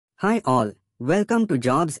Hi all, welcome to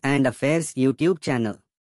Jobs and Affairs YouTube channel.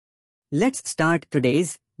 Let's start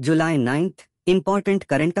today's July 9th important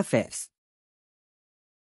current affairs.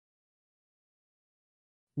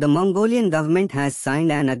 The Mongolian government has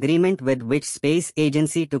signed an agreement with which space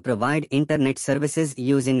agency to provide internet services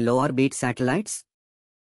using low-orbit satellites?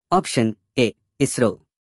 Option A. ISRO.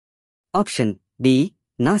 Option B.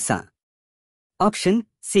 NASA. Option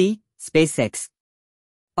C. SpaceX.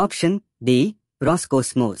 Option D.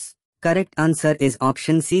 Roscosmos. Correct answer is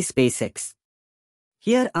option C. SpaceX.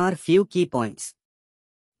 Here are few key points.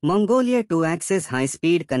 Mongolia to access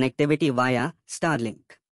high-speed connectivity via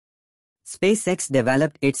Starlink. SpaceX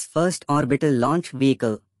developed its first orbital launch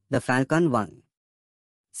vehicle, the Falcon 1.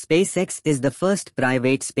 SpaceX is the first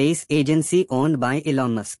private space agency owned by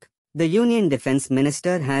Elon Musk. The Union Defense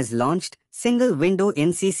Minister has launched single-window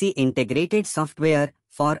NCC integrated software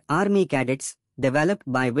for Army cadets,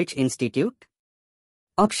 developed by which institute?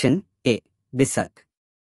 Option A. BISAC.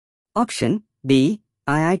 Option B.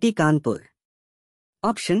 IIT Kanpur.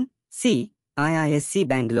 Option C. IISc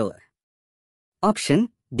Bangalore. Option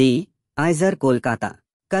D. IISER Kolkata.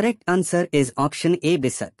 Correct answer is option A.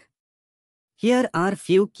 BISAC. Here are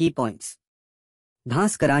few key points.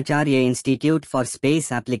 Bhaskaracharya Institute for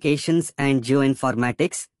Space Applications and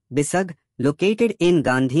Geoinformatics, BISAG, located in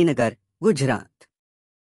Gandhinagar, Gujarat.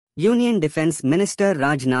 Union Defense Minister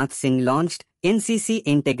Rajnath Singh launched NCC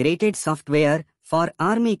integrated software for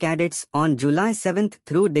Army cadets on July 7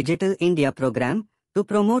 through Digital India program to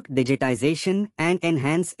promote digitization and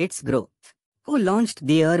enhance its growth. Who launched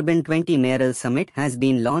the Urban 20 Mayoral Summit has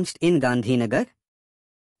been launched in Gandhinagar?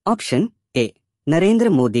 Option A.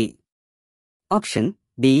 Narendra Modi. Option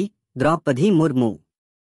B. Draupadi Murmu.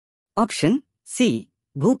 Option C.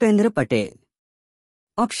 Bhupendra Patel.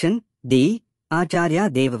 Option D. Acharya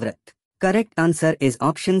Devvrat. Correct answer is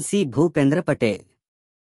option C. Bhupendra Patel.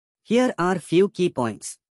 Here are few key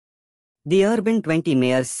points. The Urban 20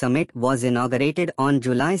 Mayors Summit was inaugurated on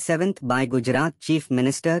July 7 by Gujarat Chief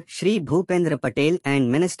Minister Shri Bhupendra Patel and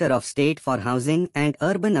Minister of State for Housing and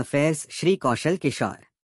Urban Affairs Shri Kaushal Kishore.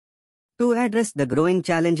 To address the growing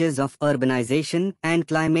challenges of urbanization and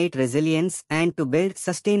climate resilience and to build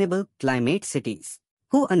sustainable climate cities.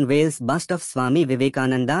 Who unveils bust of Swami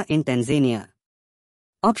Vivekananda in Tanzania?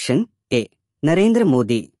 Option A. Narendra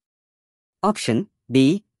Modi. Option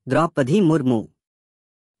B. Draupadi Murmu.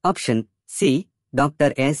 Option C.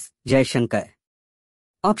 Dr. S. Jaishankar.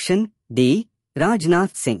 Option D.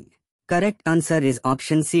 Rajnath Singh. Correct answer is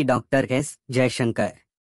option C. Dr. S. Jaishankar.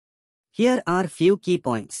 Here are few key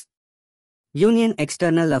points. Union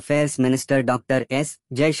External Affairs Minister Dr. S.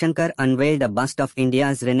 Jaishankar unveiled a bust of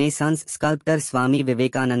India's Renaissance sculptor Swami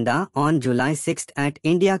Vivekananda on July 6 at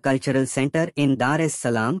India Cultural Center in Dar es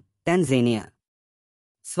Salaam, Tanzania.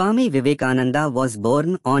 Swami Vivekananda was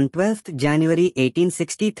born on 12 January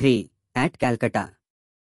 1863 at Calcutta.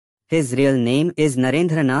 His real name is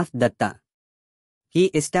Narendranath Datta. He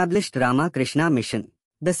established Ramakrishna Mission.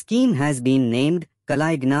 The scheme has been named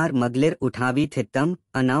Kalaignar Maglir Uthavi Thittam,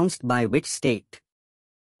 announced by which state?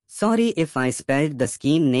 Sorry if I spelled the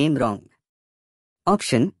scheme name wrong.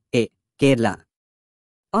 Option A. Kerala.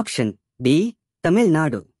 Option B. Tamil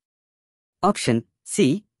Nadu. Option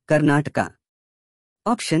C. Karnataka.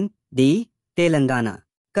 Option D. Telangana.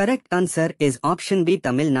 Correct answer is option B.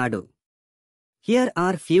 Tamil Nadu. Here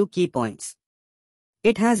are few key points.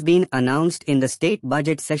 It has been announced in the state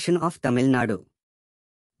budget session of Tamil Nadu.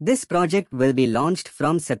 This project will be launched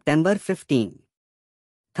from September 15.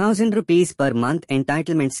 1,000 rupees per month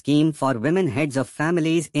entitlement scheme for women heads of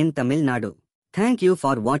families in Tamil Nadu. Thank you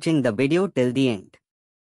for watching the video till the end.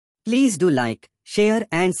 Please do like, share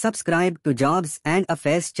and subscribe to Jobs and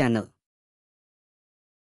Affairs channel.